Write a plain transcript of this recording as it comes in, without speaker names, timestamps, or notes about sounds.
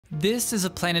This is a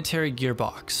planetary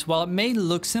gearbox. While it may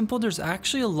look simple, there's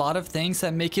actually a lot of things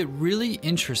that make it really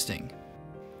interesting.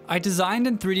 I designed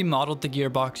and 3D modeled the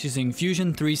gearbox using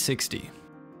Fusion 360.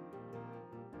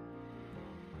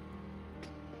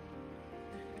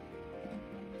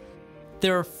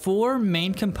 There are 4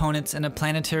 main components in a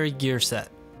planetary gear set.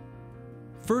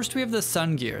 First, we have the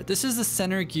sun gear. This is the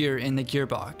center gear in the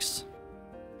gearbox.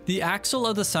 The axle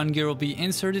of the sun gear will be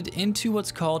inserted into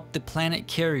what's called the planet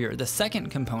carrier, the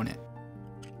second component.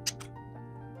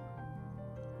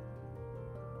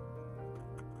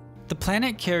 The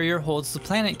planet carrier holds the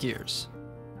planet gears,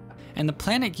 and the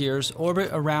planet gears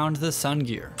orbit around the sun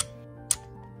gear.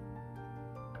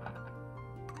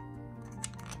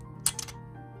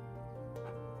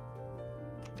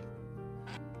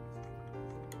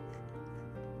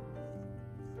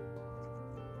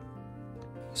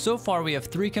 So far we have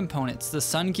 3 components, the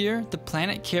sun gear, the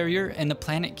planet carrier, and the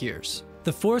planet gears.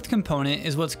 The 4th component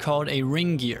is what's called a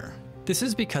ring gear. This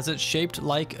is because it's shaped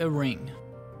like a ring.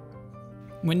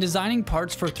 When designing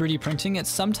parts for 3D printing,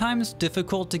 it's sometimes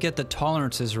difficult to get the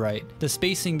tolerances right, the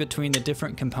spacing between the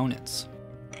different components.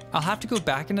 I'll have to go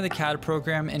back into the CAD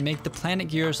program and make the planet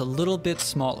gears a little bit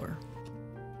smaller.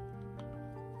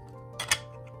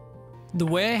 The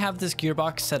way I have this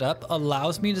gearbox set up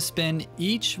allows me to spin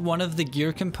each one of the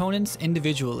gear components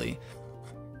individually.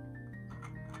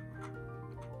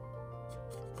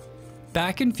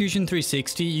 Back in Fusion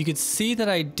 360, you could see that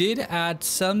I did add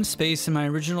some space in my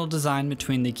original design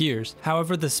between the gears.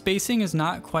 However, the spacing is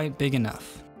not quite big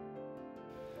enough.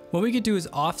 What we could do is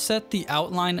offset the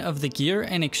outline of the gear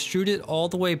and extrude it all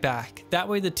the way back. That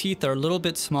way the teeth are a little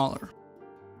bit smaller.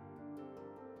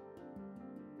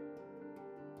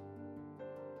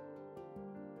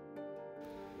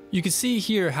 You can see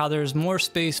here how there's more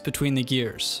space between the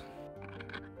gears.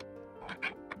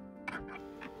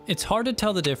 It's hard to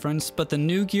tell the difference, but the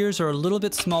new gears are a little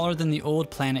bit smaller than the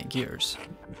old planet gears.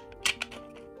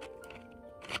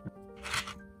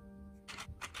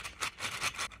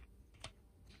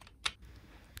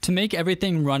 To make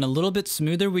everything run a little bit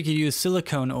smoother, we could use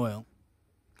silicone oil.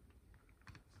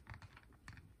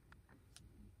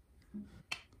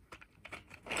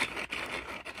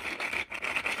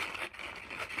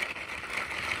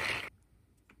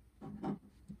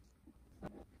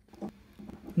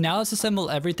 Now let's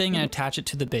assemble everything and attach it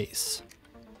to the base.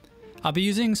 I'll be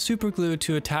using super glue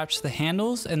to attach the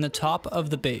handles and the top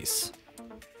of the base.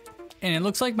 And it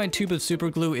looks like my tube of super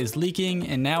glue is leaking,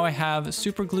 and now I have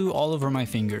super glue all over my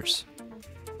fingers.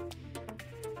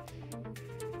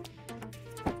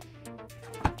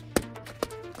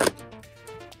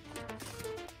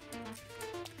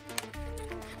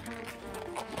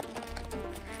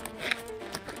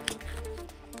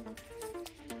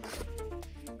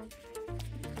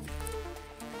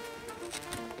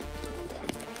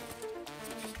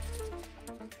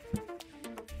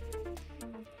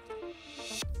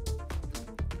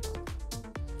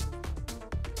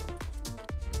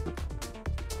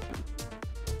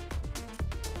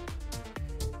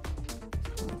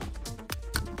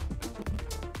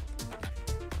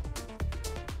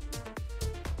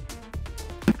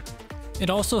 It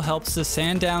also helps to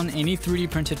sand down any 3D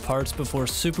printed parts before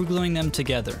supergluing them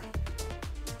together.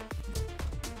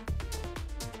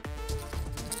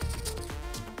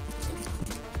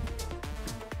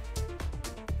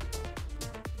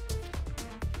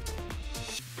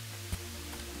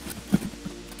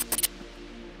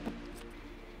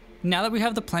 Now that we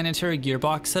have the planetary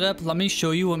gearbox set up, let me show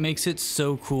you what makes it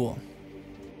so cool.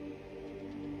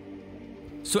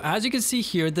 So as you can see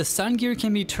here, the sun gear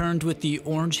can be turned with the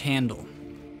orange handle.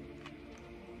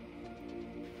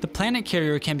 The planet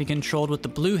carrier can be controlled with the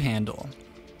blue handle.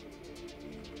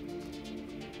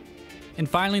 And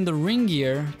finally, the ring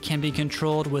gear can be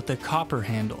controlled with the copper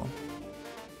handle.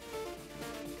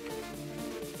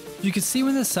 You can see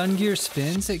when the sun gear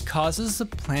spins, it causes the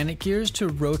planet gears to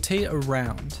rotate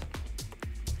around.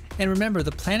 And remember,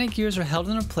 the planet gears are held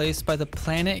in place by the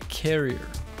planet carrier.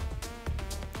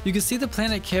 You can see the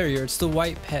planet carrier, it's the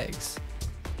white pegs.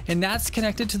 And that's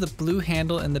connected to the blue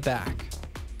handle in the back.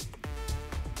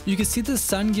 You can see the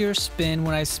sun gear spin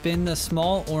when I spin the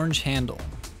small orange handle.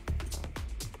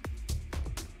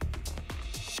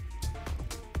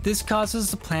 This causes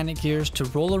the planet gears to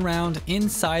roll around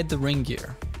inside the ring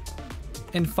gear.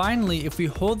 And finally, if we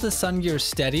hold the sun gear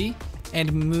steady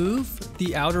and move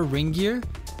the outer ring gear,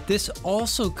 this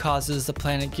also causes the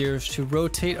planet gears to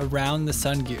rotate around the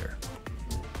sun gear.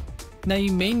 Now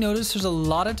you may notice there's a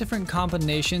lot of different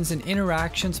combinations and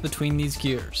interactions between these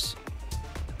gears.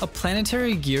 A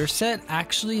planetary gear set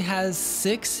actually has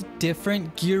 6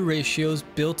 different gear ratios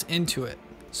built into it.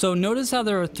 So notice how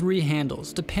there are 3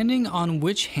 handles. Depending on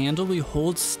which handle we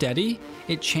hold steady,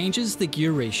 it changes the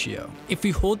gear ratio. If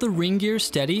we hold the ring gear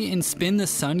steady and spin the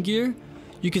sun gear,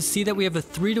 you can see that we have a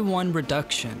 3-to-1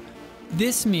 reduction.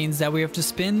 This means that we have to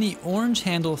spin the orange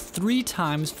handle 3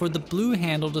 times for the blue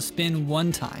handle to spin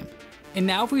 1 time. And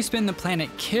now if we spin the planet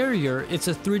carrier, it's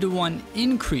a 3-to-1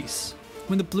 increase.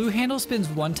 When the blue handle spins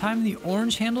 1 time, the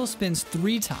orange handle spins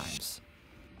 3 times.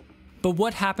 But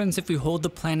what happens if we hold the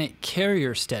planet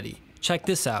carrier steady? Check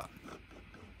this out.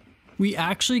 We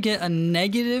actually get a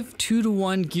negative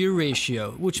 2-to-1 gear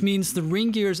ratio, which means the ring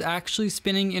gear is actually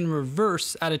spinning in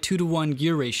reverse at a 2-to-1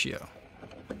 gear ratio.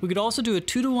 We could also do a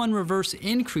 2-to-1 reverse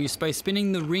increase by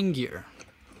spinning the ring gear.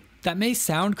 That may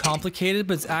sound complicated,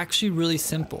 but it's actually really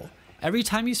simple. Every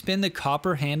time you spin the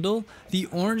copper handle, the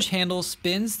orange handle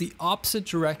spins the opposite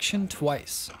direction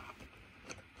twice.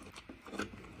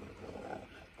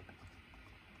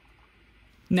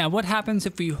 Now what happens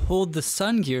if we hold the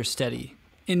sun gear steady?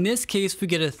 In this case, we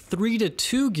get a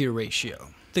 3-to-2 gear ratio.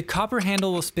 The copper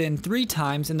handle will spin 3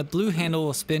 times and the blue handle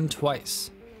will spin twice.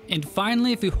 And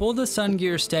finally, if we hold the sun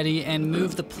gear steady and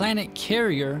move the planet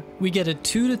carrier, we get a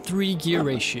 2-to-3 gear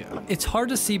ratio. It's hard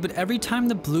to see, but every time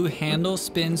the blue handle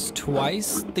spins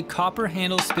twice, the copper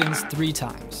handle spins 3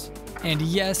 times. And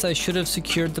yes, I should have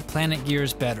secured the planet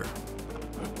gears better.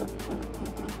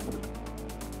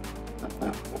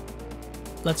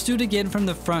 Let's do it again from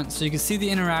the front so you can see the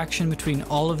interaction between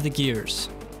all of the gears.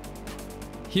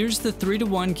 Here's the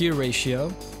 3-to-1 gear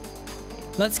ratio.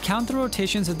 Let's count the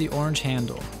rotations of the orange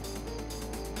handle.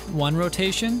 1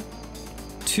 rotation,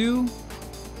 2,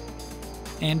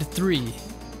 and 3.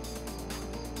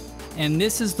 And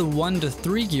this is the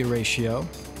 1-to-3 gear ratio.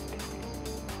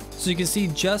 So you can see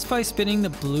just by spinning the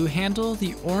blue handle,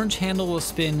 the orange handle will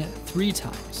spin 3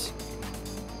 times.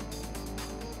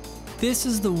 This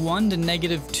is the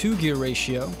 1-to-2 gear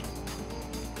ratio.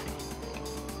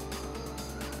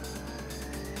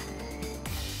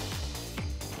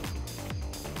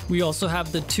 We also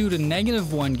have the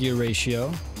 2-to-1 gear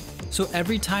ratio. So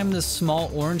every time the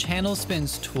small orange handle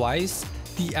spins twice,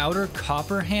 the outer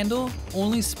copper handle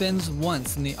only spins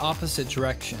once in the opposite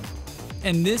direction.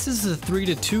 And this is the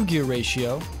 3-to-2 gear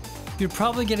ratio. You're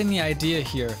probably getting the idea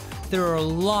here. There are a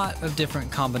lot of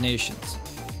different combinations.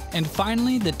 And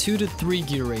finally, the 2-to-3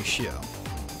 gear ratio.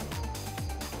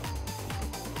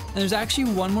 And there's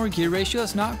actually one more gear ratio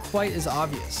that's not quite as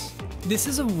obvious. This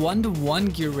is a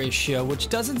 1-to-1 gear ratio, which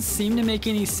doesn't seem to make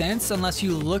any sense unless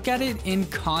you look at it in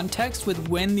context with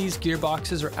when these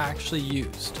gearboxes are actually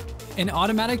used. An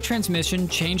automatic transmission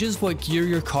changes what gear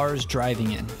your car is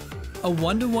driving in. A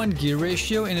 1-to-1 gear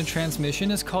ratio in a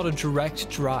transmission is called a direct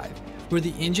drive, where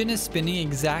the engine is spinning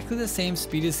exactly the same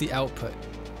speed as the output.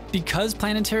 Because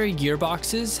planetary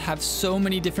gearboxes have so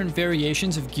many different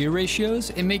variations of gear ratios,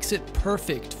 it makes it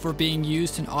perfect for being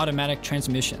used in automatic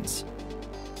transmissions.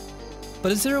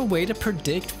 But is there a way to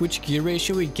predict which gear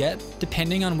ratio we get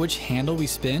depending on which handle we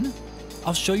spin?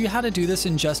 I'll show you how to do this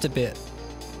in just a bit.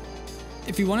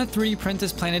 If you want to 3D print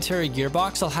this planetary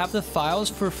gearbox, I'll have the files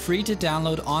for free to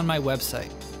download on my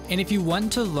website. And if you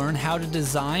want to learn how to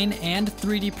design and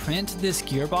 3D print this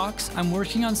gearbox, I'm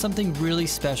working on something really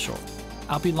special.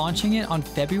 I'll be launching it on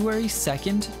February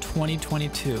 2nd,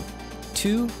 2022.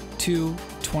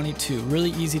 2/2/22,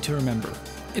 really easy to remember.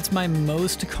 It's my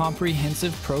most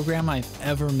comprehensive program I've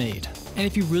ever made. And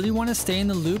if you really want to stay in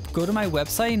the loop, go to my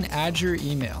website and add your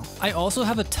email. I also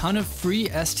have a ton of free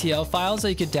STL files that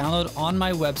you could download on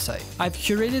my website. I've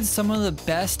curated some of the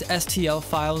best STL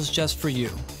files just for you.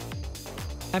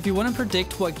 If you want to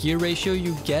predict what gear ratio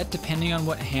you get depending on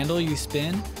what handle you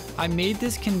spin, I made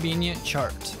this convenient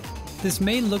chart. This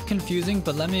may look confusing,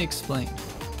 but let me explain.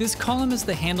 This column is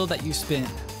the handle that you spin.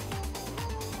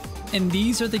 And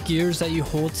these are the gears that you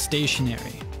hold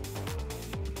stationary.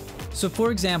 So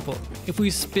for example, if we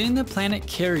spin the planet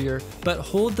carrier but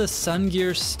hold the sun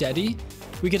gear steady,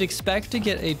 we could expect to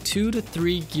get a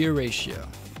 2-to-3 gear ratio.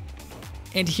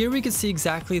 And here we can see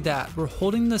exactly that. We're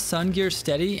holding the sun gear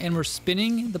steady and we're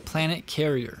spinning the planet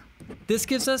carrier. This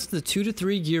gives us the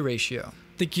 2-to-3 gear ratio.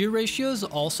 The gear ratios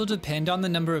also depend on the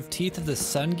number of teeth of the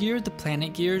sun gear, the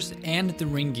planet gears, and the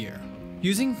ring gear.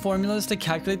 Using formulas to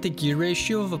calculate the gear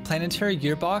ratio of a planetary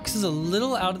gearbox is a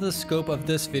little out of the scope of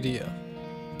this video.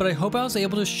 But I hope I was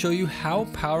able to show you how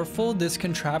powerful this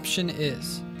contraption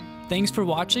is. Thanks for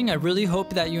watching. I really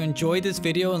hope that you enjoyed this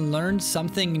video and learned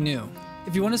something new.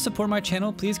 If you want to support my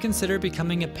channel, please consider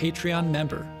becoming a Patreon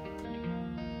member.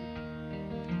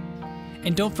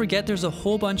 And don't forget, there's a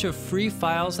whole bunch of free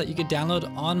files that you can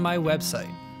download on my website.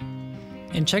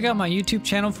 And check out my YouTube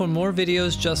channel for more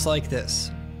videos just like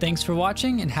this. Thanks for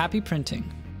watching and happy printing.